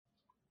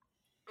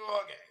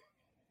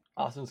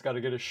Austin's got to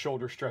get his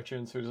shoulder stretch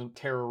in so he doesn't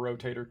tear a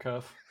rotator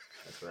cuff.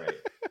 That's right.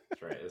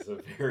 That's right. It's a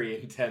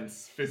very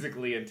intense,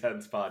 physically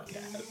intense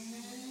podcast.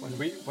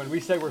 When we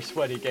say we're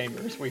sweaty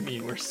gamers, we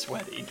mean we're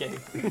sweaty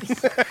gamers.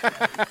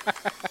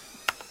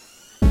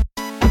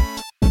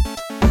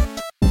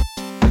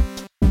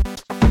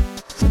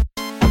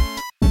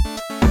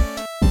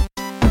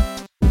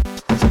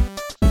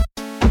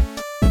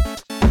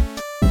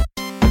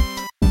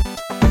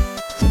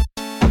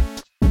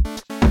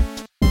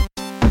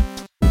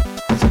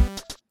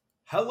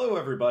 Hello,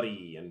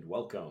 everybody, and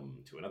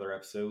welcome to another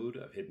episode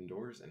of Hidden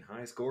Doors and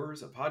High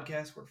Scores, a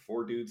podcast where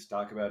four dudes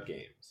talk about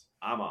games.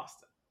 I'm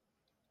Austin.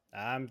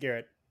 I'm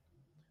Garrett.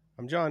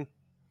 I'm John.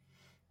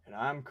 And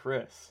I'm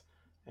Chris.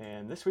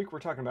 And this week we're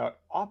talking about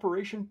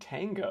Operation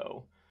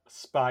Tango, a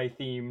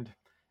spy-themed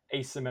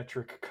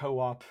asymmetric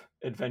co-op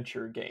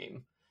adventure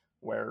game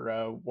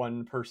where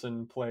one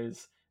person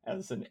plays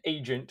as an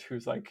agent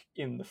who's like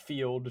in the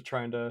field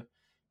trying to,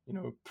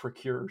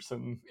 procure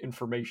some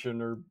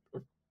information or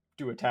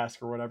do a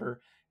task or whatever,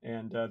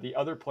 and the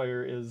other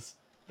player is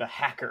the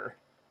hacker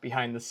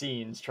behind the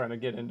scenes trying to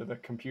get into the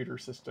computer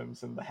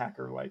systems, and the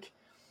hacker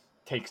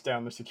takes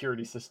down the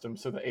security system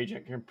so the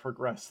agent can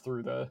progress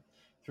through the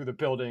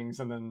buildings,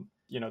 and then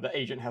the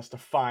agent has to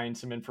find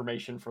some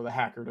information for the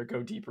hacker to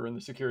go deeper in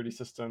the security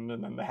system,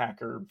 and then the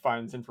hacker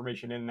finds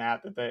information in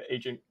that the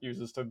agent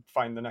uses to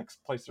find the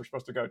next place they're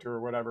supposed to go to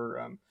or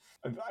whatever.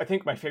 I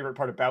think my favorite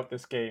part about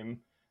this game,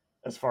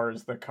 as far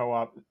as the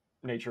co-op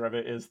nature of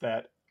it, is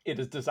that it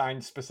is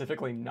designed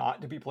specifically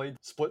not to be played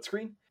split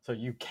screen, so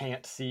you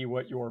can't see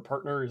what your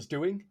partner is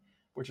doing,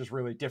 which is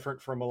really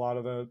different from a lot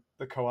of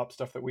the co-op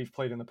stuff that we've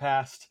played in the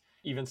past.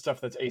 Even stuff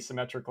that's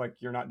asymmetric, like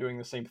you're not doing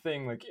the same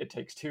thing, like It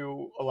Takes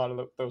Two, a lot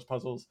of those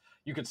puzzles,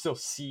 you can still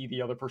see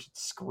the other person's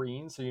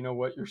screen, so you know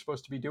what you're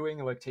supposed to be doing,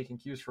 and like taking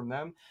cues from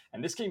them.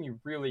 And this game, you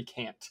really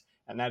can't.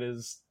 And that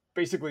is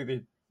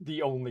basically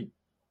the only,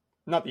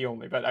 not the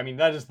only, but I mean,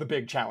 that is the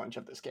big challenge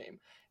of this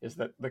game, is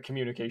that the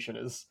communication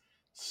is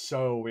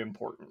so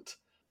important.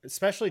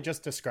 Especially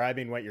just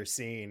describing what you're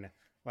seeing.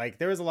 Like,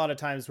 there was a lot of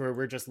times where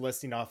we're just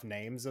listing off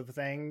names of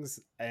things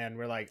and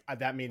we're like,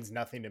 that means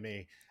nothing to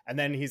me. And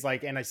then he's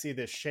like, and I see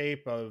this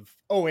shape of,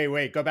 oh,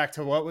 wait, go back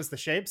to what was the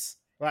shapes?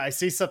 Well, I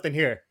see something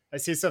here.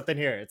 It's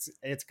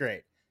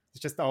great. It's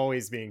just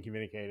always being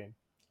communicating.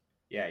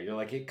 Yeah, you're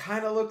like, it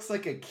kind of looks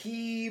like a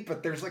key,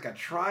 but there's like a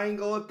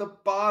triangle at the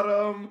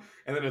bottom.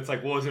 And then it's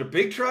like, well, is it a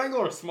big triangle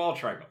or a small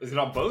triangle? Is it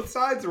on both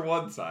sides or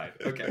one side?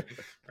 Okay,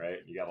 right?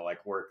 You got to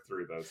like work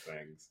through those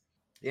things.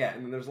 Yeah,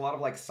 and then there's a lot of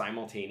like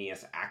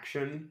simultaneous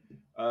action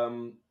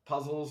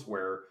puzzles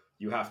where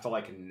you have to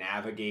like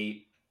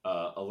navigate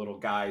a little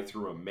guy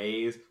through a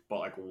maze, but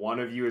like one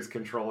of you is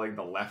controlling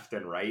the left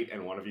and right,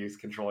 and one of you is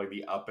controlling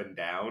the up and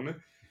down.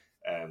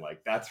 And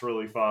like, that's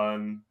really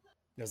fun.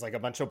 There's like a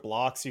bunch of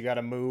blocks you got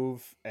to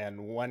move,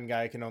 and one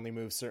guy can only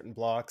move certain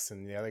blocks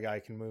and the other guy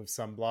can move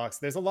some blocks.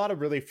 There's a lot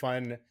of really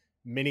fun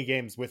mini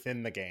games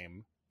within the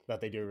game that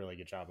they do a really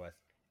good job with.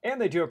 And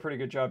they do a pretty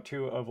good job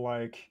too of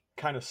like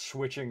kind of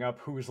switching up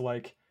who's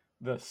like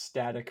the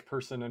static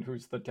person and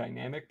who's the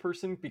dynamic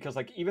person, because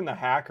like even the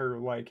hacker,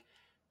 like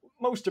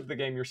most of the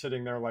game you're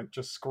sitting there like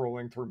just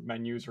scrolling through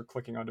menus or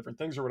clicking on different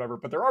things or whatever,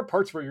 but there are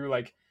parts where you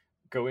like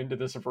go into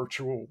this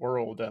virtual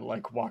world and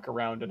like walk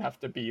around and have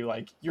to be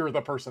like you're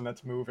the person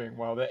that's moving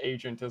while the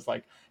agent is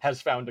like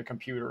has found a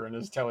computer and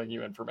is telling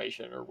you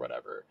information or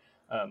whatever.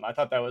 I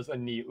thought that was a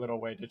neat little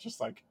way to just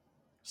like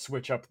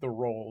switch up the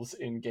roles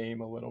in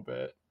game a little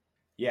bit.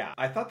 Yeah,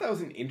 I thought that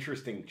was an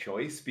interesting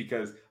choice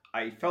because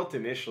I felt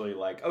initially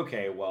like,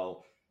 okay,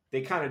 well,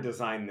 they kind of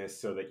designed this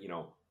so that,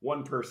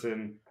 one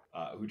person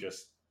who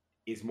just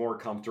is more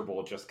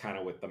comfortable just kind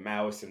of with the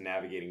mouse and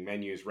navigating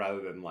menus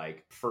rather than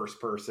like first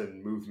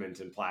person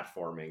movement and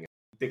platforming.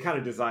 They kind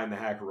of designed the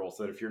hacker role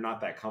so that if you're not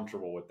that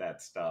comfortable with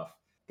that stuff,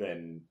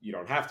 then you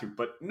don't have to.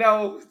 But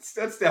no,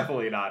 that's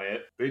definitely not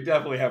it. They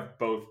definitely have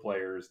both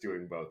players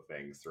doing both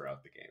things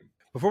throughout the game.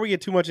 Before we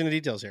get too much into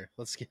details here,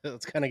 let's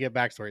kind of get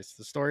backstories.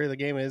 The story of the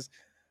game is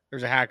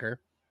there's a hacker,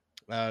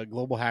 a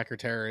global hacker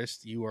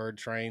terrorist. You are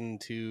trying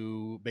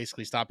to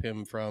basically stop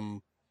him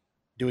from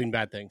doing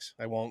bad things.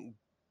 I won't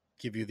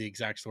give you the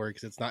exact story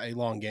because it's not a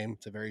long game.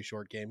 It's a very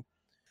short game.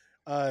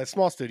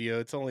 Small studio.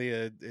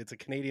 It's a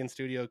Canadian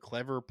studio,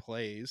 Clever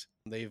Plays.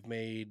 They've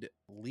made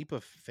Leap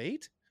of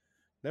Fate.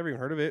 Never even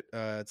heard of it.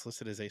 It's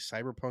listed as a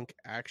cyberpunk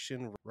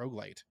action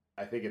roguelite.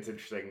 I think it's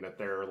interesting that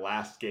their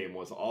last game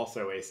was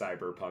also a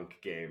cyberpunk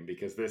game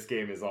because this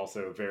game is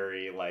also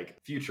very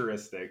like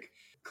futuristic.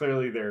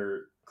 Clearly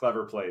their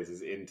Clever Plays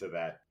is into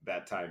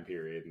that time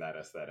period and that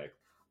aesthetic.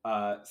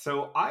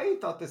 So I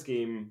thought this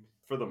game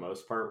for the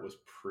most part was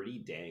pretty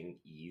dang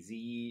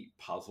easy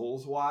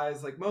puzzles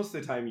wise. Like most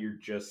of the time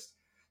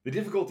the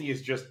difficulty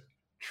is just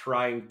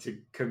trying to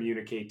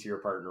communicate to your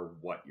partner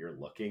what you're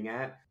looking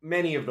at.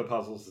 Many of the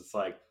puzzles it's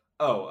like,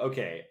 oh,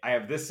 okay, I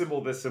have this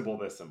symbol, this symbol,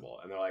 this symbol.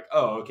 And they're like,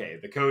 oh, okay,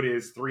 the code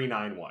is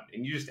 391.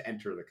 And you just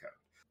enter the code.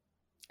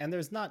 And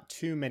there's not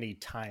too many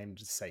timed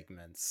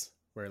segments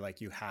where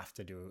like you have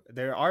to do.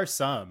 There are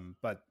some,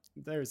 but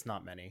there's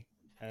not many.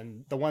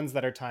 And the ones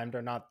that are timed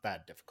are not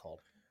that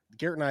difficult.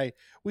 Garrett and I,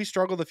 we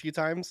struggled a few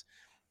times.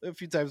 A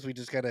few times we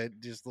just kind of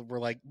were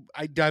like,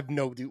 I have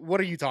no dude.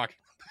 What are you talking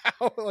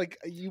about? Like,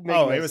 you make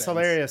no it was sense.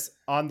 hilarious.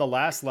 On the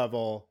last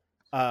level,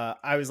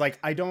 I was like,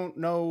 I don't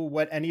know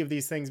what any of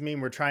these things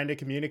mean. We're trying to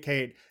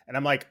communicate. And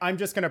I'm like, I'm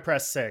just going to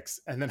press 6.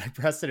 And then I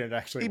pressed it and it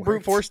actually worked.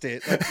 Brute forced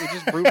it. Like, it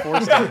just brute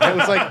forced it. I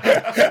was like,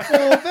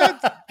 well,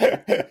 that's...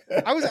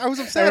 I was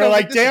upset. And we're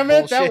like, damn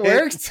it, that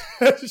worked.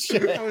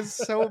 I was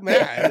so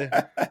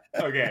mad.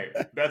 Okay,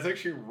 that's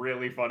actually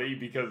really funny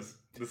because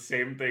the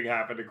same thing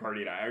happened to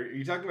Courtney and I. Are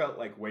you talking about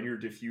like when you're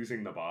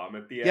defusing the bomb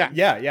at the end?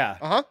 Yeah.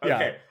 Uh-huh.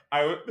 Okay.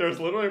 There's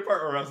literally a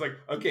part where I was like,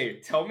 okay,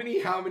 tell me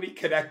how many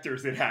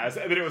connectors it has.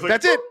 And then it was like,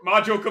 that's it.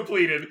 Module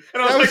completed.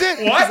 And I was like,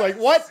 what? I was like,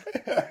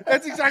 what?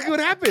 That's exactly what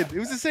happened. It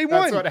was the same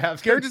That's one. what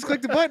happened. Garrett just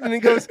clicked the button and he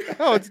goes,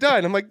 oh, it's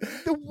done. I'm like,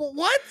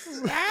 what?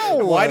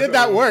 How? Why did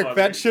that work? Funny.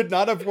 That should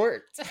not have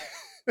worked.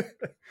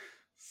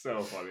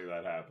 So funny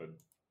that happened.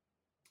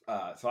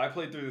 So I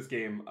played through this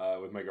game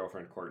with my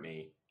girlfriend,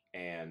 Courtney.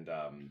 And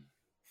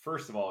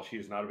first of all, she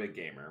is not a big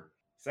gamer.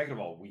 Second of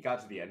all, we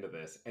got to the end of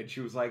this and she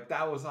was like,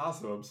 that was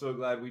awesome. I'm so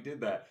glad we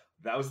did that.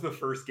 That was the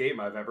first game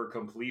I've ever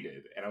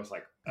completed. And I was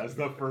like, that's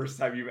the first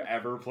time you've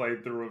ever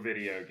played through a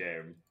video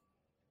game.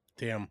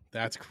 Damn,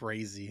 that's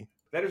crazy.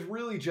 That is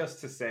really just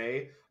to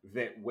say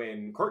that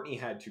when Courtney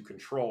had to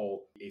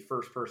control a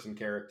first-person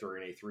character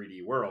in a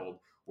 3D world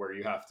where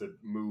you have to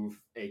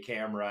move a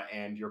camera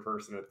and your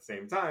person at the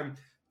same time,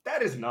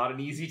 that is not an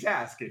easy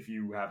task if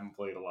you haven't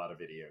played a lot of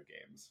video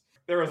games.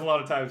 There was a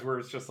lot of times where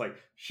it's just like,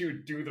 she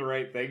would do the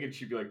right thing and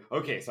she'd be like,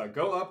 okay, so I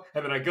go up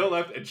and then I go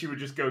left, and she would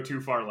just go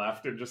too far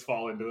left and just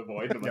fall into the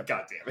void. And I'm like,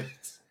 God damn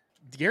it.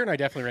 Garrett and I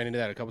definitely ran into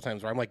that a couple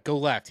times where I'm like, go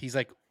left. He's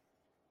like,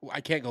 I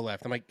can't go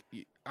left. I'm like,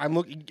 I'm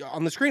looking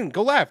on the screen,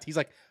 go left. He's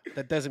like,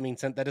 that doesn't make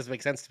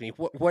sense to me.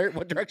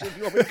 What direction do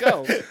you want me to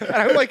go? And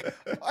I'm like,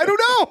 I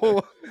don't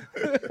know.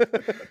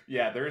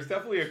 Yeah, there's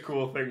definitely a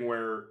cool thing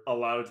where a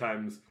lot of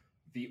times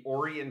the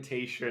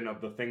orientation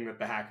of the thing that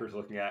the hacker's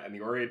looking at and the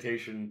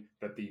orientation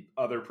that the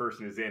other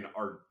person is in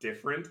are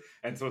different.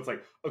 And so it's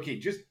like, okay,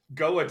 just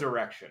go a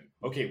direction.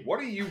 Okay, what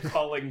are you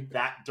calling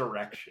that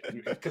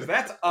direction? Because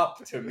that's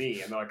up to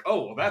me. And they're like,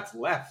 oh, well, that's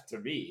left to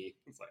me.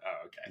 It's like,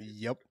 oh, okay.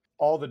 Yep.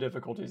 All the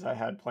difficulties I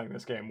had playing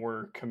this game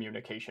were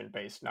communication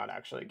based, not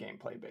actually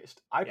gameplay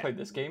based. I played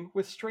this game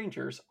with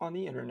strangers on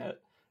the internet.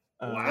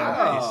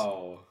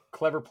 Wow.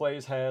 Clever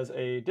Plays has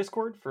a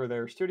Discord for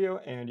their studio,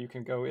 and you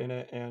can go in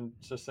it and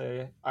just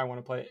say, I want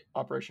to play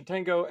Operation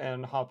Tango,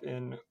 and hop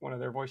in one of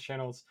their voice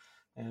channels,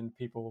 and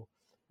people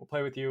will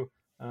play with you.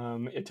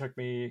 It took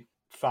me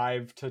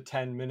 5 to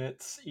 10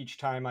 minutes each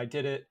time I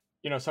did it.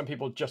 You know, some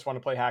people just want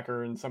to play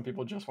hacker, and some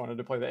people just wanted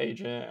to play the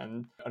agent,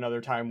 and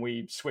another time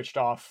we switched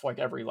off like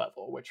every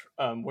level, which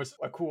was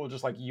a cool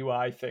just like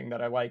UI thing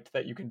that I liked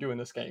that you can do in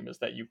this game, is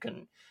that you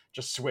can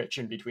just switch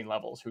in between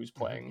levels who's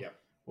playing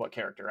what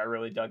character. I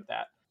really dug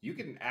that. You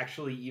can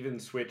actually even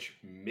switch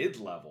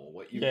mid-level.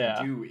 What you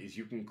can do is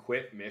you can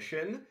quit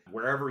mission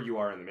wherever you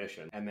are in the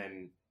mission and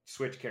then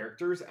switch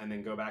characters and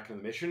then go back to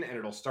the mission, and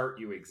it'll start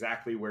you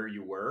exactly where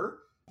you were.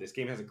 This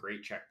game has a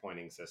great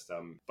checkpointing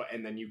system,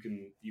 and then you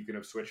can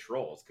have switched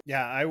roles.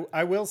 Yeah,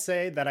 I will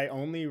say that I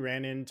only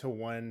ran into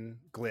one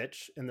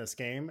glitch in this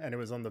game, and it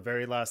was on the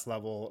very last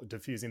level,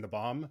 defusing the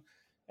bomb.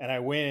 And I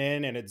went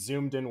in and it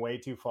zoomed in way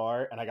too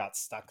far and I got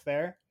stuck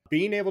there.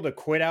 Being able to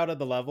quit out of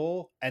the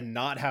level and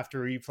not have to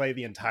replay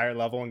the entire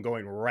level and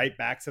going right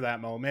back to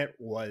that moment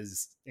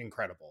was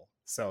incredible.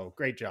 So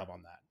great job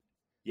on that.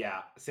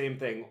 Yeah, same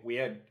thing.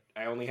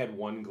 I only had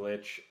one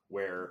glitch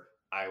where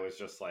I was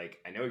just like,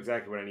 I know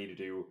exactly what I need to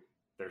do.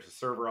 There's a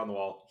server on the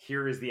wall.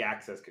 Here is the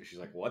access code. She's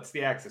like, what's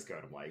the access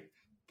code? I'm like,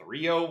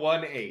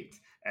 3018.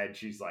 And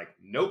she's like,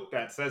 nope,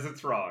 that says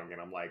it's wrong.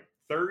 And I'm like,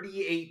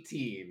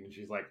 3018. And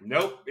she's like,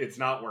 nope, it's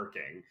not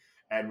working.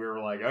 And we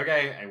were like,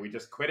 okay. And we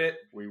just quit it.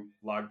 We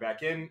logged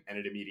back in and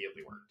it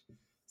immediately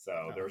worked.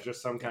 So there was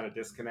just some kind of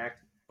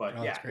disconnect. But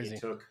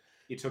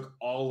it took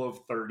all of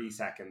 30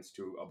 seconds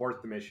to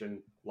abort the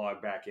mission,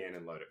 log back in,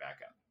 and load it back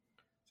up.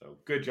 So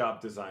good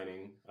job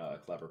designing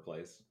Clever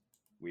Plays.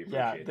 We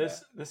appreciate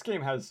that. This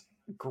game has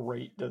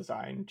great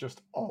design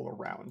just all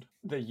around.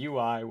 The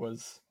UI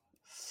was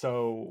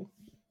so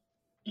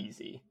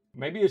easy.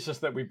 Maybe it's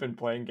just that we've been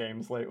playing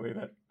games lately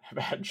that have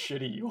had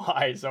shitty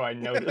UI, so I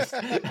noticed.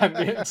 I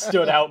mean, it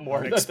stood out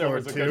more that there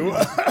was a good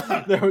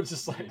one. There was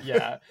just like,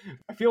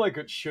 I feel like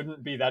it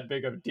shouldn't be that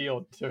big of a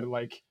deal to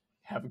like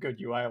have a good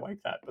UI like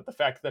that, but the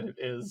fact that it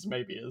is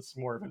maybe is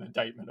more of an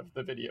indictment of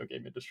the video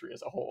game industry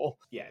as a whole.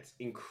 Yeah, it's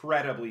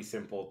incredibly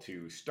simple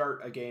to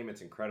start a game.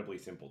 It's incredibly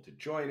simple to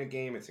join a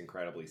game. It's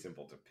incredibly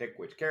simple to pick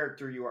which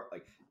character you are.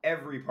 Like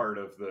every part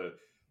of the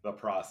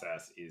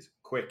process is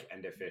quick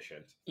and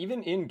efficient.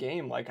 Even in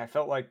game, like I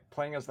felt like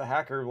playing as the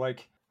hacker,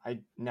 like I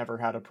never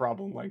had a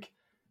problem like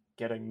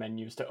getting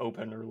menus to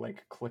open or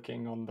like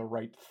clicking on the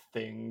right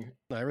thing.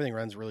 Everything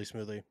runs really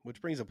smoothly,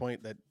 which brings a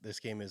point that this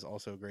game is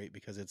also great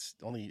because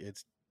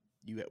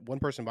one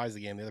person buys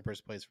the game, the other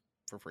person plays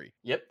for free.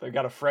 Yep, they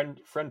got a friend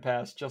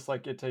pass just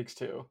like It Takes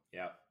Two.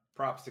 Yeah.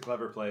 Props to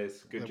Clever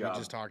Plays. Good that job. we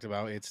just talked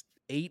about. It's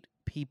 8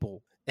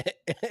 people,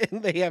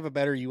 and they have a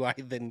better UI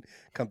than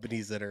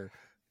companies that are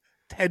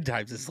 10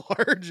 times as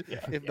large,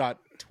 Yeah. if not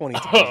 20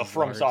 times as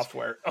From large.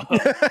 software.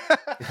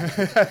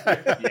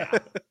 Yeah.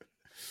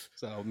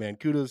 So, man,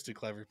 kudos to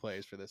Clever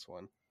Plays for this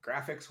one.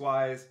 Graphics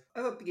wise,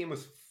 I thought the game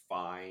was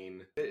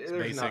fine. There's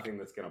basic. nothing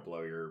that's gonna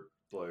blow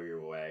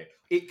you away.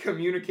 It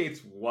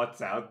communicates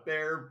what's out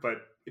there, but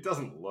it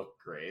doesn't look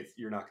great.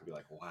 You're not gonna be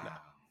like, wow. No.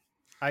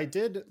 I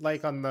did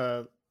like on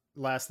the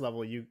last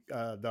level, you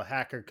the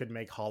hacker could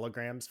make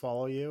holograms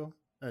follow you,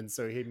 and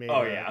so he made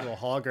a little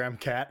hologram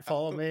cat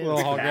follow me. Little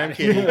hologram Cat.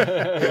 kitty.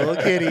 Little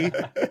kitty.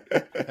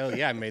 Hell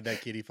yeah, I made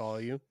that kitty follow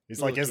you. He's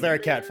Little like, "Is kitty. there a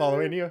cat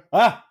following you?"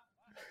 Ah,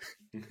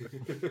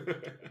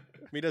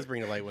 He does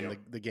bring to light when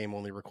the game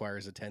only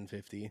requires a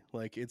 1050.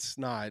 Like it's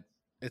not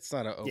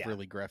an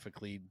overly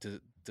graphically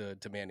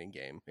demanding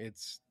game.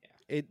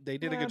 They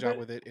did a good job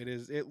with it.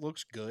 It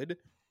looks good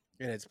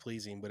and it's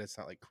pleasing, but it's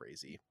not like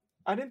crazy.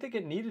 I didn't think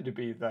it needed to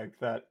be like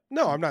that.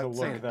 No, I'm to not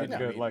saying it look that didn't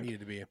good. Like,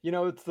 needed to be. you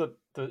know,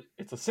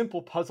 it's a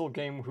simple puzzle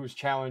game whose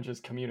challenge is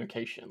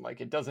communication.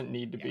 Like, it doesn't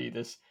need to be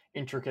this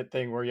intricate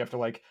thing where you have to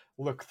like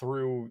look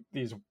through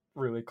these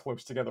really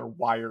close together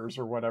wires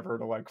or whatever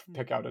to like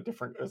pick out a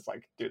different. It's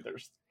like, dude,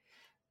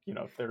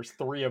 there's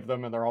 3 of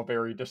them and they're all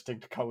very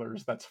distinct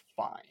colors. That's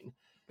fine.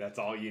 That's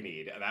all you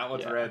need. That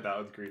one's red, that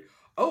one's green.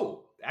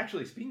 Oh,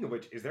 actually, speaking of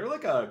which, is there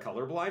like a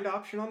colorblind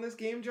option on this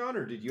game, John,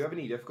 or did you have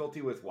any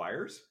difficulty with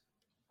wires?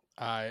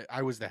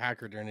 I was the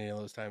hacker during any of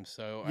those times,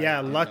 so yeah.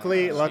 I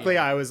Luckily,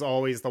 I was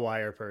always the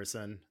wire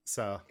person,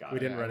 so we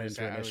didn't run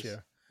into an issue.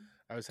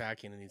 I was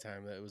hacking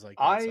anytime that was like.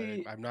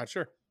 I'm not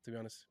sure, to be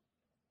honest.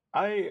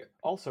 I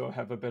also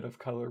have a bit of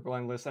color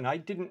blindness, and I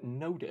didn't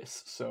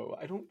notice, so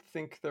I don't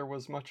think there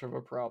was much of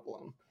a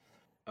problem.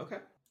 Okay.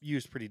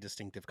 Used pretty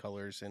distinctive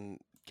colors and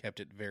kept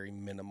it very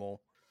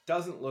minimal.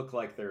 Doesn't look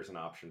like there's an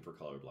option for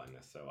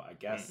colorblindness, so I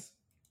guess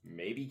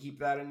maybe keep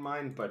that in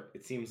mind, but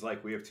it seems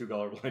like we have 2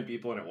 colorblind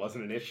people and it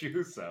wasn't an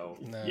issue, so...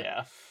 No.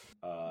 Yeah.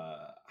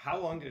 How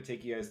long did it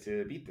take you guys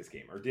to beat this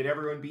game? Or did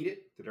everyone beat it?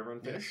 Did everyone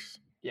finish?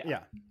 Yes.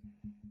 Yeah.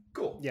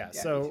 Cool. Yeah,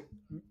 so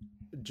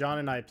John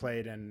and I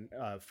played in,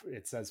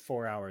 it says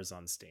 4 hours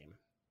on Steam,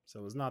 so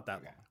it was not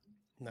that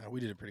long. No,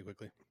 we did it pretty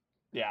quickly.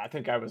 Yeah, I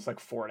think I was like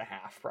 4.5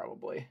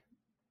 probably.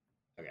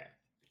 Okay.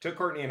 Took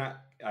Courtney and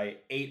I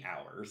 8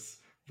 hours,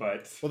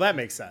 but... Well, that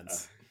makes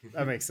sense.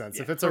 That makes sense.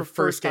 Yeah. If it's For our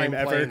first game time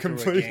ever playing through a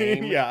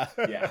completing, game. yeah.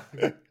 Yeah.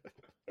 And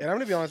I'm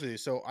gonna be honest with you.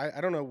 So I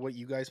don't know what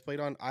you guys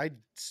played on. I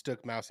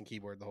stuck mouse and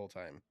keyboard the whole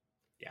time.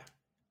 Yeah.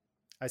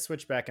 I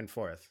switched back and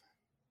forth.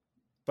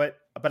 But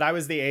I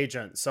was the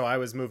agent, so I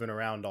was moving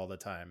around all the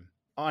time.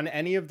 On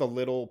any of the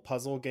little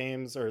puzzle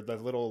games or the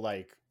little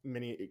like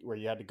mini where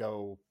you had to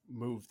go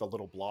move the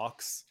little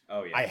blocks,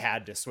 Oh, yeah. I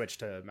had to switch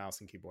to mouse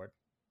and keyboard.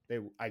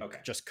 I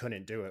just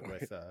couldn't do it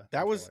with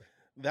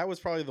That was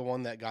probably the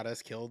one that got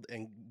us killed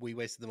and we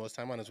wasted the most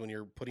time on, is when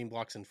you're putting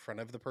blocks in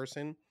front of the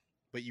person,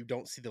 but you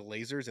don't see the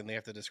lasers and they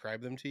have to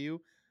describe them to you.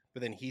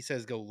 But then he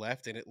says go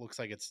left and it looks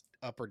like it's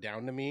up or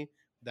down to me.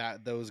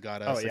 Those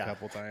got us a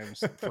couple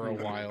times for a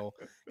while,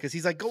 because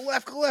he's like, go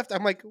left.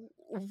 I'm like,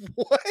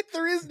 what?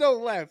 There is no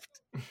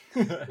left.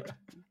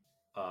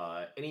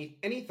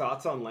 Any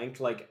thoughts on length?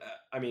 Like,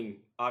 I mean,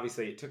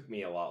 obviously it took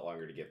me a lot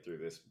longer to get through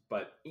this,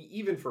 but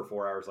even for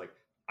 4 hours, like,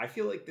 I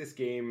feel like this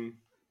game,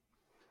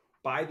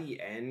 by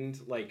the end,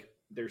 like,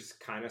 there's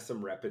kind of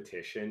some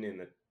repetition in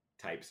the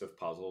types of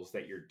puzzles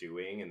that you're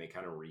doing, and they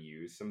kind of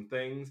reuse some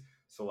things.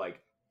 So,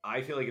 like,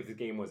 I feel like if the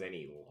game was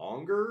any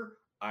longer,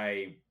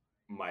 I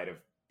might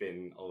have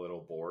been a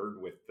little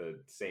bored with the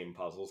same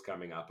puzzles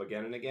coming up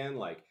again and again.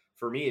 Like,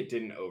 for me, it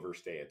didn't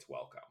overstay its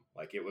welcome.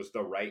 Like, it was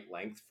the right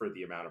length for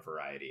the amount of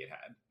variety it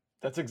had.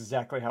 That's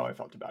exactly how I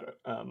felt about it.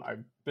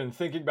 I've been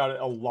thinking about it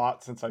a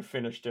lot since I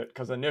finished it,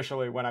 because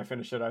initially when I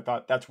finished it, I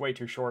thought, that's way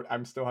too short.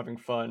 I'm still having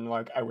fun.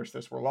 Like, I wish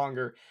this were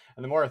longer.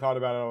 And the more I thought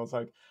about it, I was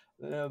like,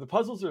 the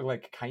puzzles are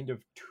like kind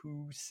of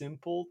too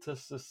simple to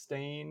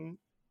sustain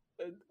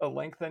a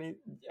length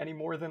any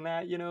more than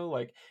that, you know?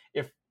 Like,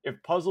 if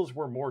puzzles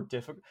were more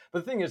difficult,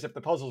 but the thing is, if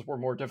the puzzles were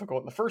more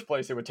difficult in the first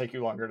place, it would take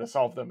you longer to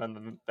solve them,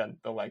 and then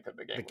the length of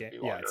the game would be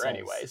longer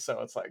anyway. So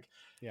it's like,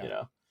 you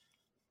know,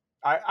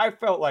 I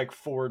felt like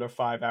 4 to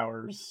 5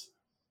 hours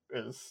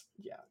is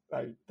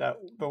the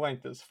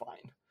length is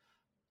fine.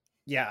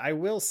 Yeah, I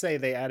will say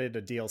they added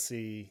a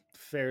DLC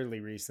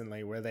fairly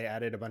recently where they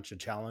added a bunch of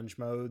challenge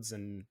modes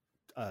and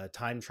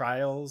time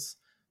trials.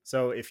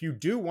 So if you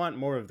do want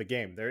more of the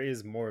game, there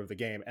is more of the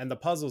game, and the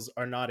puzzles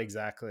are not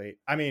exactly,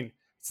 I mean,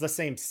 it's the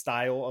same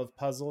style of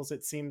puzzles,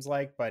 it seems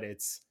like, but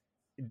it's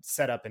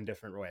set up in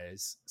different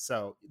ways.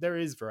 So there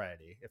is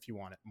variety if you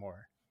want it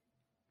more.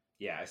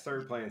 Yeah, I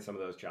started playing some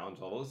of those challenge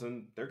levels,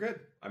 and they're good.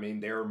 I mean,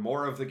 they're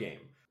more of the game.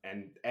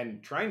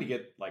 And trying to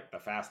get, like, the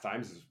fast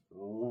times is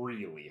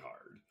really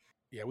hard.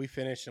 Yeah, we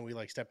finished and we,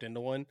 like, stepped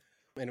into one,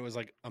 and it was,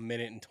 like, 1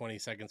 minute and 20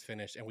 seconds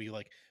finished, and we,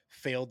 like,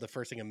 failed the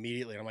first thing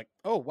immediately. And I'm like,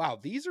 oh, wow,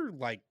 these are,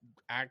 like,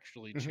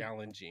 actually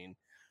challenging.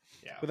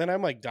 Yeah. But then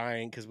I'm, like,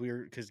 dying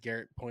because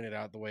Garrett pointed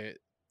out the way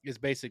is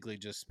basically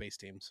just space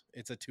teams.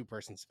 It's a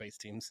 2-person space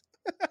teams.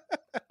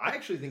 I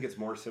actually think it's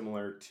more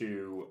similar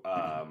to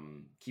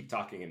Keep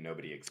Talking and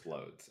Nobody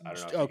Explodes. I don't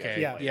know if you guys Okay,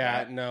 played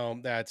yeah, that, no,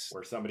 that's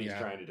where somebody's yeah.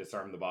 trying to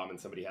disarm the bomb and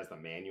somebody has the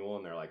manual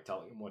and they're like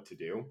telling them what to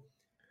do.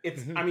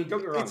 It's, Mhm. I mean, don't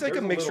get me wrong, It's like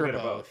there's a a mixture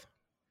little of bit of both.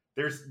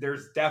 both.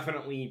 There's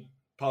definitely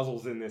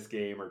puzzles in this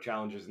game or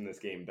challenges in this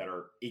game that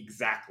are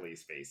exactly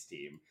Space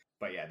Team.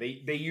 But yeah,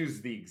 they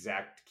use the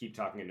exact Keep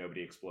Talking and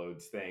Nobody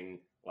Explodes thing,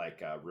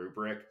 like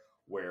rubric,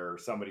 where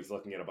somebody's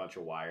looking at a bunch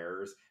of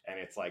wires and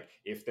it's like,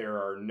 if there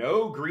are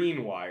no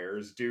green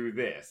wires, do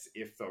this.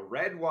 If the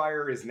red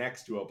wire is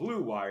next to a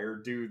blue wire,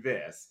 do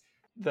this.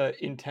 The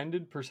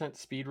intended percent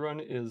speed run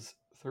is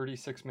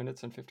 36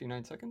 minutes and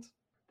 59 seconds.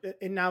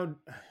 And now,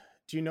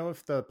 do you know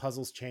if the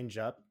puzzles change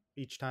up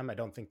each time? I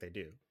don't think they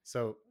do.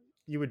 So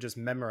you would just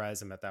memorize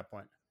them at that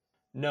point.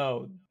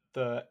 No,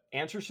 the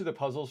answers to the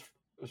puzzles,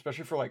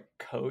 especially for like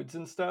codes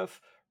and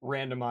stuff,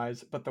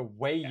 randomize, but the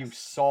way you Yes.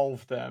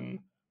 solve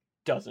them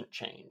doesn't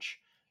change.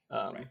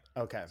 Right.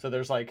 Okay. So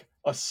there's like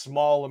a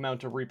small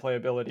amount of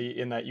replayability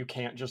in that you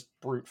can't just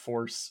brute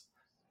force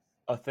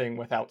a thing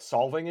without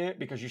solving it,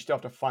 because you still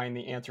have to find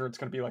the answer. It's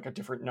going to be like a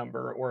different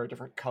number or a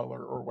different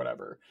color or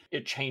whatever.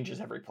 It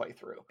changes every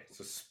playthrough.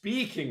 So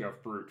speaking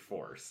of brute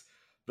force,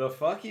 the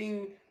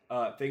fucking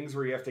things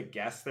where you have to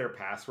guess their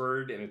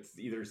password and it's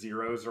either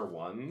zeros or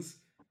ones.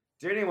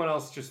 Did anyone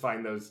else just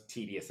find those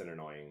tedious and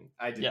annoying?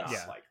 I did Yes. not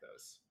Yeah. like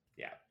those.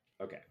 Yeah.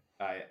 Okay.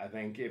 I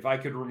think if I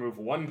could remove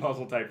one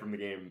puzzle type from the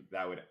game,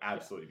 that would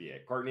absolutely be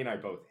it. Courtney and I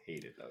both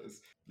hated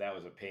those. That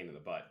was a pain in the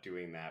butt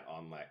doing that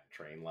on like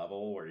train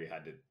level where you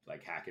had to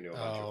like hack into a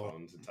bunch of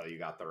phones until you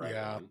got the right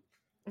Yeah. one.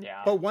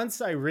 Yeah. But once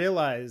I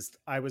realized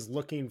I was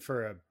looking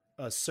for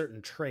a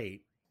certain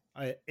trait,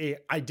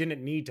 I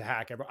didn't need to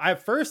hack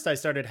at first I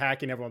started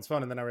hacking everyone's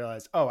phone, and then I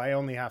realized, oh, I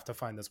only have to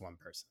find this one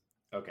person.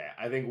 Okay,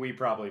 I think we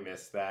probably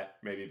missed that.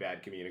 Maybe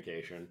bad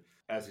communication.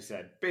 As we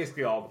said,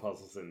 basically all the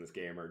puzzles in this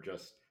game are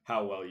just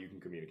how well you can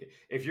communicate.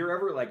 If you're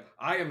ever like,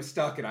 I am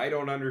stuck and I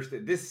don't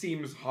understand, this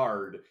seems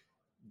hard,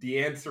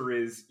 the answer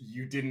is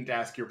you didn't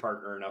ask your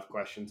partner enough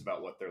questions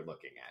about what they're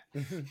looking at.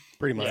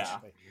 Pretty much.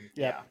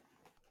 Yeah.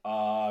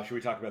 Yeah. Should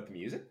we talk about the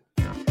music?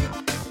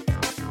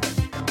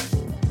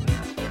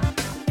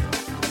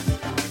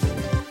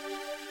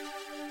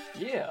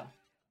 Yeah.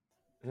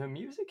 The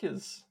music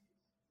is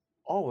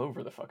all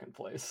over the fucking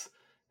place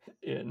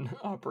in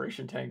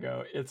Operation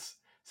Tango.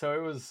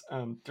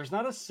 There's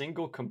not a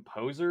single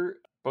composer.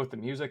 Both the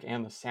music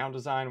and the sound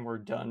design were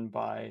done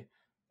by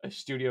a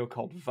studio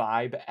called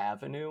Vibe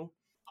Avenue.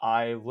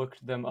 I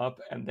looked them up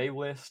and they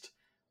list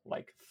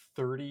like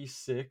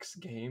 36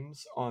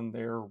 games on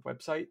their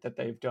website that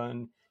they've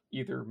done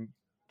either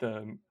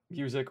the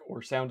music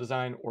or sound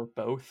design or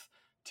both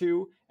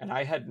to, and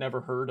I had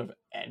never heard of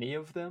any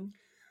of them.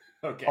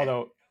 Okay.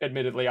 Although,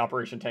 admittedly,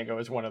 Operation Tango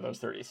is one of those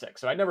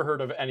 36. So I never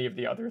heard of any of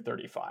the other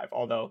 35,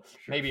 although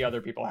maybe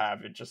other people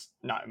have. It just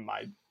not in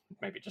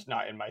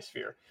my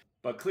sphere.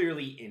 But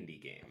clearly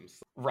indie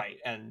games. Right.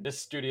 And this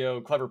studio,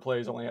 Clever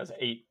Plays, only has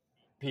 8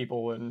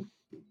 people, and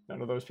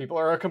none of those people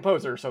are a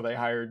composer, so they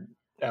hired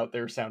out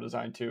their sound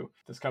design to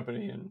this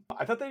company, and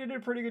I thought they did a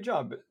pretty good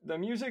job. The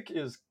music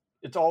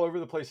it's all over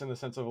the place in the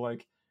sense of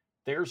like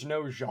there's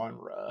no one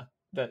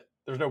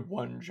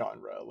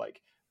genre.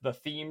 Like the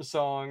theme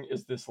song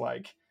is this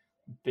like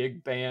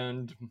big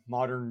band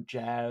modern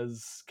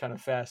jazz kind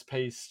of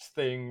fast-paced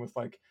thing with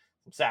like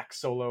sax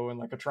solo and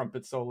like a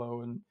trumpet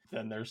solo, and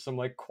then there's some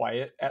like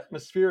quiet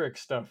atmospheric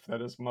stuff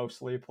that is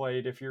mostly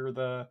played if you're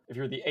the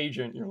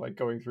agent, you're like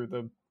going through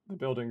the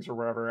buildings or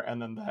wherever, and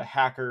then the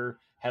hacker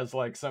has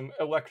like some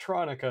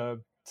electronica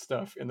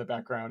stuff in the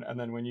background, and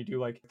then when you do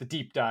like the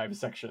deep dive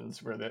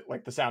sections where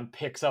the sound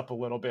picks up a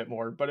little bit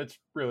more, but it's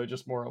really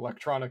just more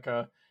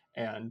electronica,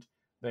 and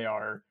they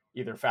are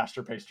either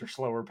faster paced or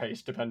slower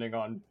paced depending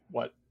on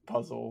what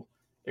puzzle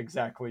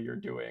exactly you're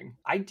doing.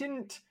 I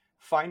didn't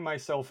find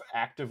myself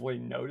actively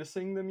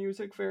noticing the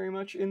music very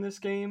much in this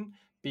game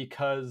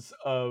because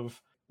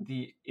of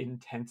the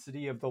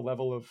intensity of the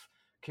level of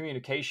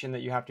communication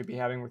that you have to be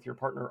having with your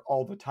partner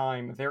all the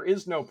time. There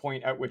is no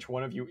point at which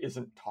one of you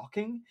isn't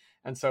talking,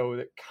 and so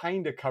it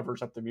kind of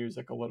covers up the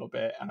music a little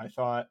bit. And I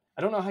thought,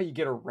 I don't know how you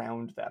get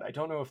around that. I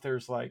don't know if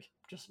there's like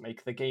just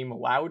make the game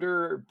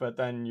louder, but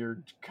then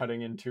you're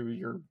cutting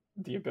into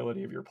the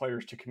ability of your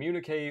players to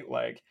communicate.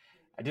 Like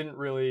I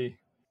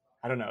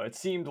don't know, it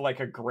seemed like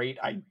a great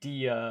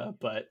idea,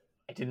 but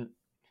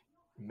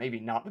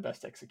maybe not the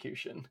best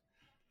execution.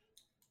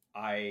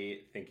 I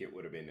think it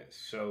would have been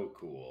so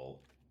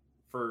cool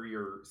for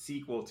your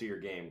sequel to your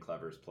game,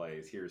 Clever's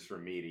Plays. Here's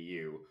from me to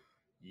you.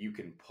 You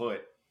can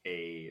put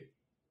a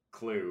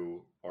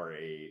clue or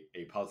a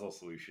puzzle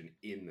solution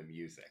in the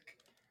music.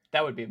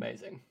 That would be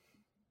amazing.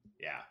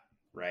 Yeah,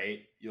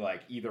 right? You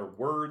like either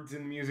words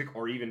in the music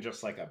or even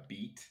just like a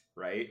beat,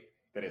 right?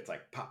 That it's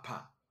like pop,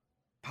 pop,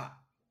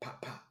 pop, pop,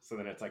 pop. So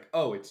then it's like,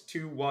 oh, it's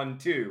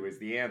 2-1-2 is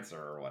the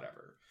answer or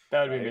whatever.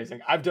 That would be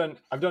amazing. I've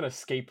done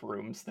escape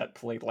rooms that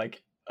play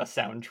like a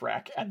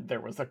soundtrack, and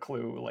there was a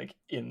clue like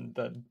in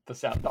the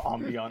sound, the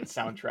ambient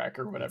soundtrack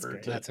or whatever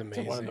great. That's to one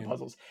of the amazing.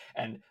 puzzles.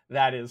 And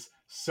that is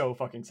so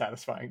fucking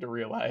satisfying to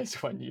realize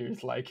when you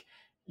like,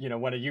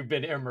 when you've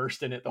been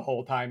immersed in it the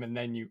whole time and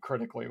then you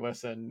critically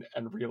listen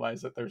and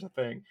realize that there's a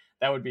thing.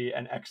 That would be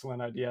an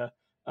excellent idea.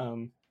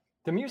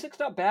 The music's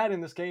not bad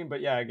in this game,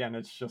 but yeah, again,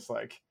 it's just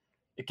like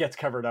it gets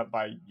covered up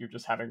by you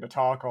just having to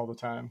talk all the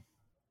time.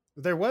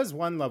 There was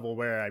one level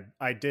where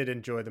I did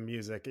enjoy the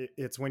music.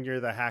 It's when you're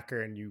the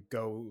hacker and you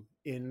go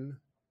in.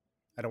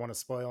 I don't want to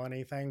spoil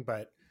anything,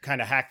 but kind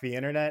of hack the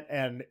internet,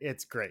 and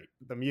it's great.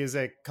 The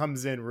music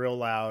comes in real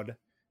loud,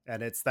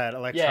 and it's that Yeah,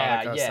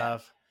 electronica yeah,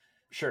 stuff.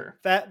 sure,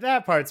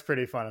 That part's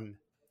pretty fun.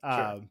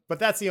 sure. But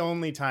that's the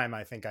only time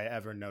I think I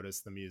ever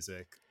noticed the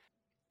music.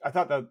 I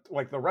thought that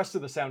like the rest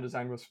of the sound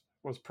design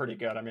was pretty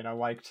good. I mean, I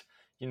liked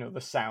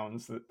the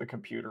sounds that the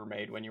computer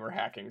made when you were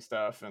hacking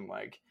stuff, and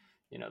like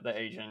the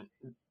agent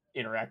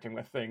interacting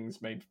with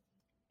things made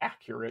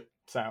accurate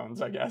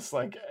sounds. I guess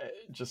like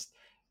just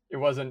it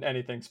wasn't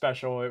anything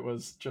special. It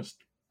was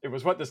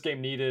what this game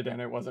needed, and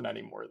it wasn't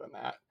any more than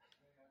that.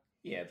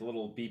 Yeah, the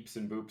little beeps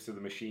and boops of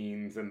the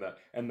machines and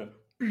the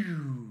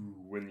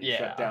when you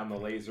shut Yeah, down the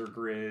laser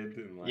grid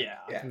and like yeah.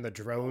 And the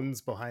drones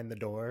behind the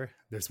door.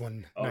 There's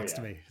one Oh, next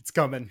to yeah. me. It's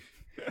coming.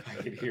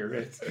 I can hear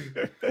it.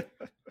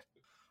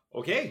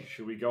 Okay,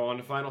 should we go on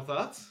to final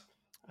thoughts?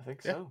 I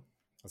think Yeah. so.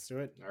 Let's do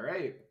it. All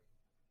right.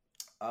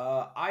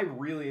 I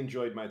really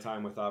enjoyed my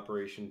time with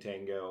Operation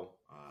Tango.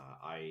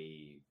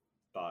 I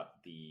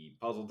thought the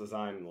puzzle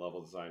design and the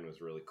level design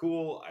was really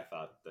cool. I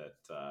thought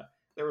that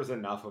there was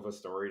enough of a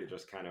story to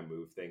just kind of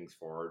move things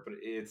forward, but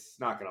it's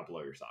not going to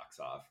blow your socks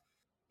off.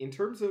 In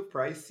terms of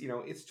price,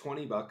 it's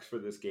 $20 for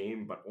this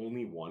game, but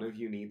only one of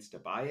you needs to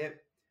buy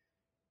it.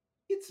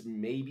 It's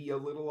maybe a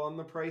little on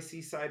the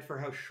pricey side for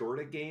how short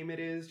a game it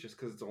is, just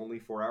because it's only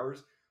 4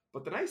 hours.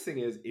 But the nice thing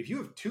is, if you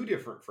have two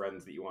different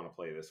friends that you want to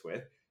play this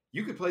with,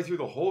 you could play through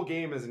the whole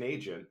game as an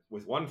agent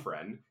with one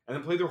friend, and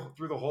then play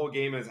through the whole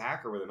game as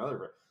hacker with another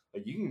friend.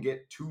 Like, you can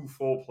get 2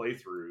 full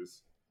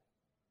playthroughs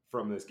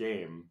from this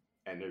game,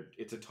 and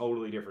it's a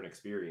totally different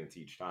experience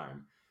each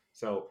time.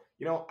 So,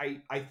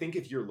 I think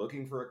if you're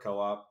looking for a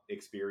co-op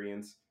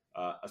experience,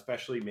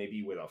 especially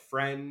maybe with a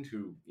friend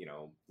who,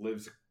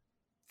 lives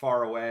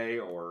far away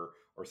or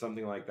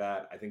something like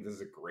that, I think this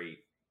is a great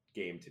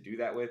game to do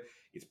that with.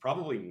 It's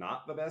probably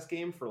not the best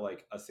game for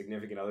like a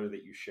significant other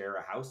that you share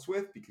a house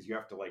with, because you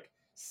have to like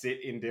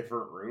sit in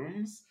different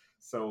rooms.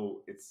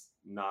 So it's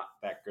not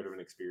that good of an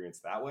experience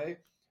that way.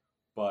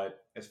 But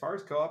as far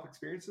as co-op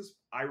experiences,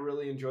 I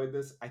really enjoyed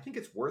this. I think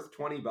it's worth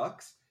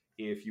 $20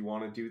 if you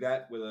want to do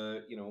that with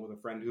a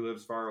friend who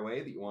lives far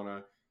away that you want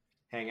to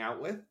hang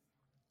out with.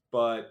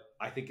 But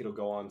I think it'll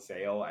go on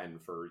sale,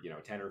 and for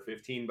 10 or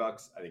 $15,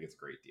 I think it's a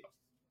great deal.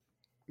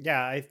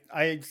 Yeah,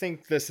 I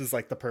think this is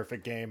like the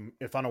perfect game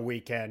if on a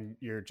weekend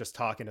you're just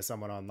talking to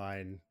someone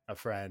online, a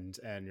friend,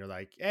 and you're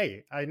like,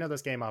 hey, I know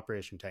this game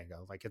Operation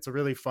Tango. Like, it's a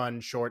really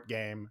fun, short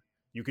game.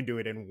 You can do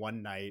it in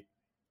one night,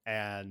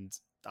 and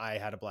I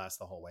had a blast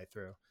the whole way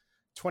through.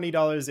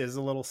 $20 is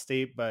a little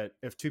steep, but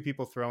if two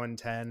people throw in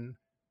 10,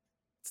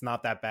 it's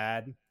not that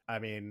bad. I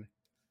mean,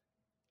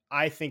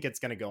 I think it's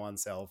going to go on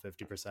sale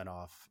 50%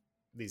 off.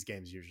 These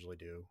games usually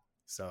do.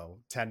 So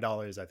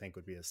 $10 I think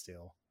would be a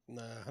steal.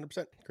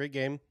 100%. Great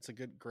game. It's a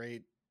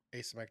great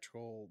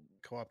asymmetrical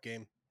co-op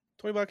game.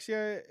 $20,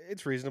 yeah,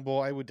 it's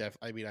reasonable. I would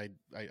I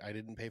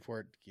didn't pay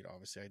for it.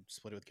 Obviously I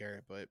split it with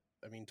Garrett, but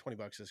I mean,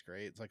 $20 is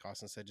great. It's like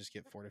Austin said, just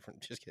get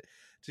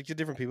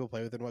different people to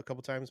play with it a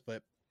couple times.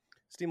 But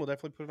Steam will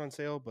definitely put it on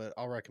sale, but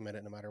I'll recommend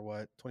it no matter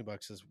what.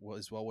 $20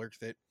 is well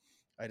worth it.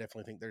 I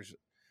definitely think there's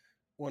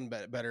one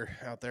better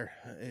out there.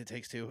 It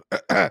Takes Two.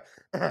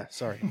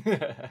 Sorry.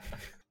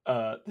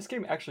 This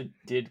game actually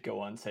did go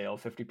on sale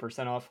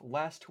 50% off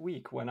last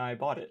week when I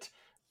bought it.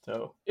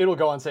 So it'll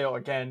go on sale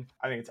again.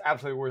 I think it's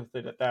absolutely worth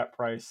it at that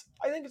price.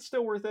 I think it's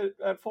still worth it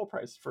at full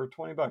price for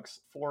 $20.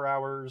 4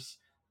 hours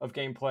of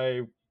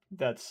gameplay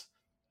that's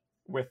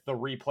with the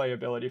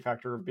replayability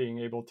factor of being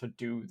able to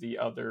do the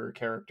other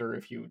character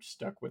if you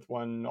stuck with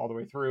one all the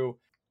way through.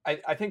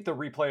 I think the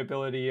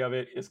replayability of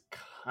it is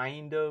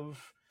kind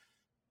of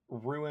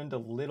ruined a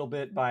little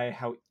bit by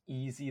how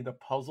easy the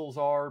puzzles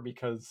are,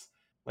 because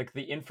like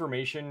the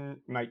information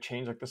might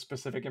change, like the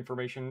specific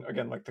information,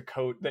 again, like the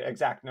code, the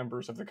exact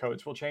numbers of the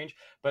codes will change,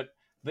 but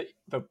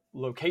the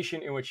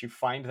location in which you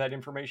find that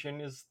information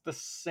is the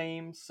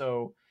same.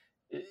 So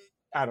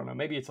I don't know,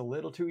 maybe it's a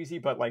little too easy,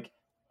 but like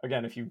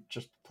again, if you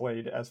just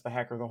played as the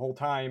hacker the whole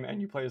time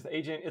and you play as the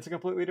agent, it's a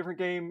completely different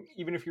game,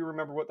 even if you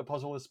remember what the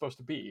puzzle is supposed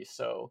to be.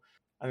 So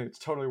I think it's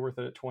totally worth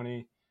it at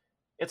 20.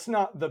 It's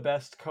not the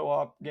best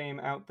co-op game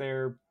out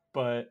there,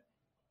 but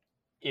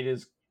it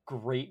is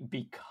great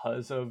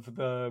because of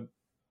the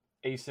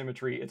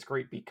asymmetry. It's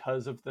great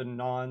because of the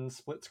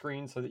non-split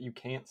screen, so that you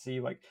can't see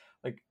like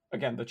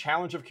again, the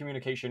challenge of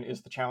communication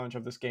is the challenge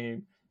of this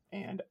game,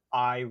 and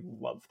I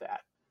love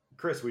that.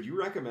 Chris, would you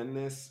recommend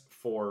this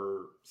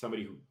for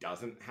somebody who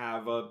doesn't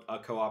have a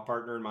co-op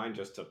partner in mind,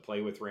 just to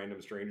play with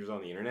random strangers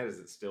on the internet? Is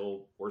it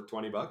still worth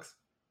 $20?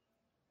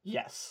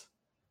 Yes.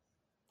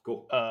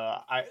 Cool.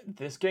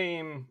 This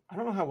game, I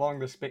don't know how long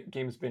this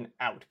game's been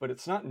out, but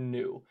it's not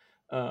new.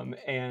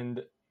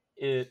 And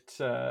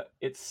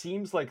it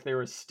seems like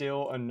there is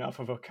still enough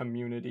of a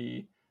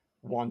community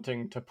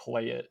wanting to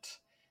play it.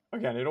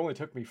 Again, it only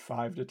took me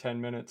 5 to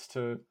 10 minutes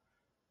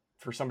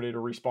for somebody to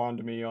respond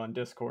to me on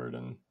Discord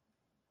and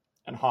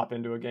hop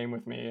into a game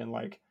with me, and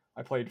like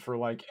I played for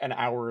like an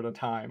hour at a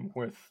time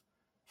with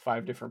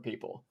 5 different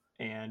people,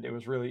 and it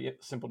was really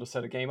simple to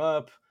set a game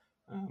up,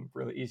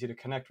 really easy to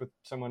connect with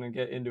someone and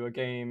get into a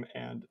game.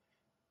 And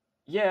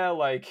yeah,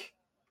 like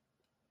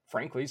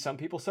frankly, some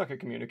people suck at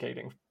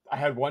communicating. I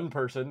had one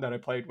person that I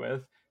played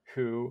with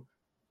who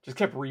just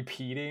kept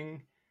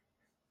repeating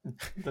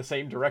the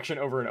same direction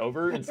over and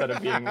over instead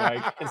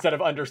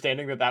of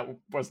understanding that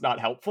was not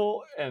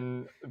helpful,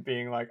 and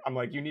being like, I'm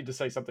like, you need to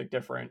say something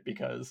different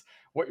because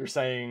what you're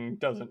saying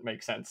doesn't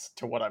make sense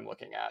to what I'm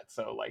looking at,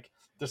 so like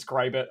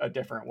describe it a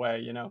different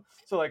way.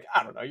 So like,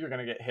 I don't know, you're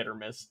gonna get hit or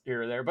miss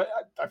here or there, but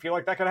I feel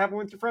like that could happen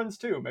with your friends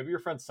too. Maybe your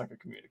friends suck at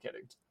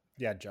communicating.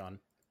 Yeah, John.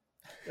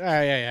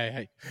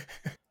 Hey.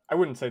 I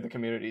wouldn't say the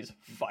community's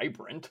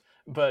vibrant,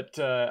 but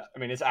I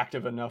mean, it's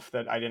active enough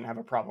that I didn't have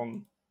a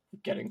problem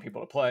getting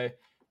people to play.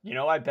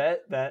 I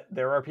bet that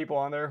there are people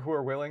on there who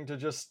are willing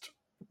to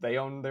they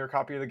own their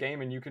copy of the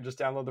game, and you can just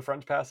download the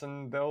Friends Pass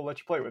and they'll let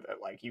you play with it.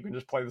 Like, you can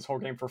just play this whole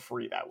game for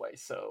free that way.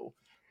 So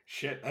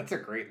Shit, that's a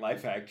great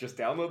life hack. Just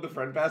download the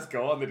Friend Pass,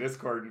 go on the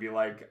Discord, and be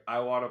like, I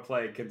want to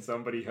play. Can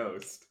somebody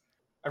host?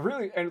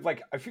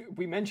 I feel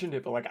we mentioned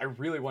it, but like I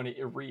really want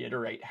to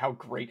reiterate how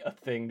great a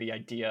thing the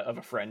idea of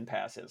a friend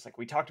pass is. Like,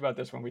 we talked about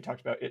this when we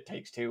talked about It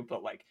Takes Two,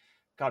 but like,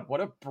 God,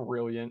 what a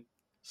brilliant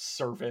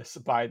service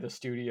by the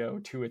studio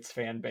to its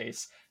fan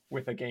base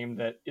with a game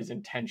that is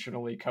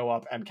intentionally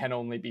co-op and can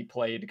only be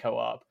played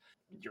co-op.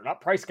 You're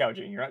not price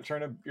gouging. You're not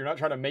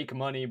trying to make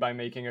money by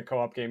making a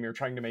co-op game. You're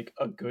trying to make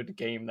a good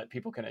game that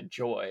people can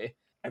enjoy.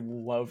 I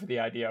love the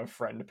idea of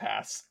friend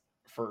pass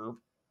for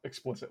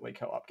explicitly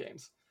co-op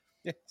games.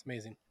 Yeah, it's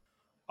amazing.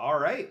 All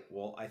right.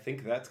 Well, I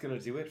think that's going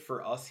to do it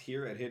for us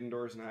here at Hidden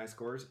Doors and High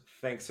Scores.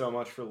 Thanks so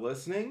much for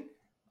listening.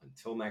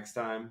 Until next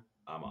time,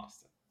 I'm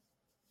Austin.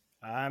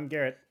 I'm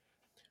Garrett.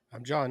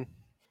 I'm John.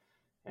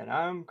 And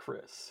I'm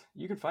Chris.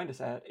 You can find us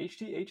at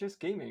HTHS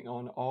Gaming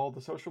on all the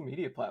social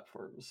media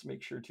platforms.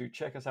 Make sure to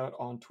check us out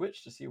on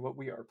Twitch to see what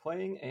we are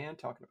playing and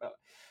talking about.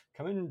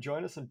 Come and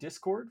join us on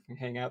Discord. We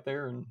hang out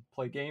there and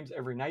play games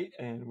every night,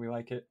 and we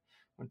like it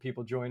when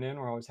people join in.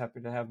 We're always happy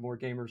to have more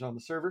gamers on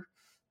the server.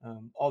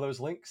 All those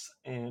links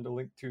and a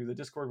link to the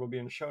Discord will be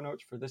in the show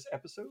notes for this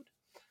episode.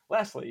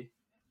 Lastly,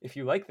 if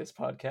you like this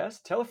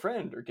podcast, tell a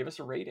friend or give us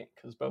a rating,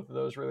 because both of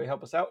those really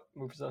help us out,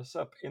 moves us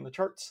up in the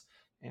charts,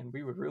 and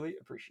we would really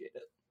appreciate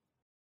it.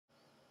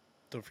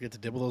 Don't forget to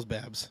dibble those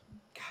babs.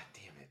 God